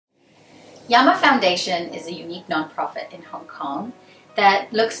YAMA Foundation is a unique nonprofit in Hong Kong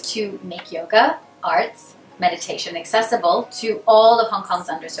that looks to make yoga, arts, meditation accessible to all of Hong Kong's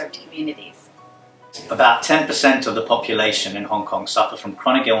underserved communities. About 10% of the population in Hong Kong suffer from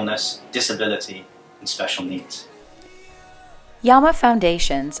chronic illness, disability, and special needs. YAMA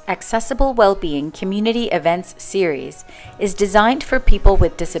Foundation's Accessible Wellbeing Community Events series is designed for people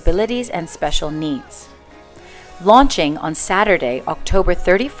with disabilities and special needs. Launching on Saturday, October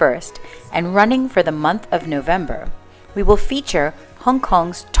 31st, and running for the month of November, we will feature Hong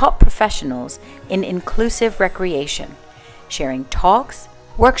Kong's top professionals in inclusive recreation, sharing talks,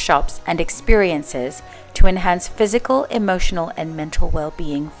 workshops, and experiences to enhance physical, emotional, and mental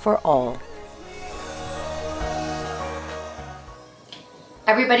well-being for all.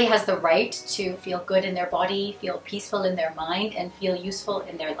 Everybody has the right to feel good in their body, feel peaceful in their mind, and feel useful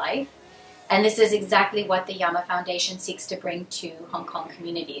in their life. And this is exactly what the YAMA Foundation seeks to bring to Hong Kong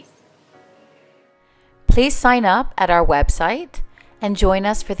communities. Please sign up at our website and join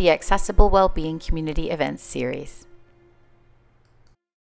us for the Accessible Wellbeing Community Events series.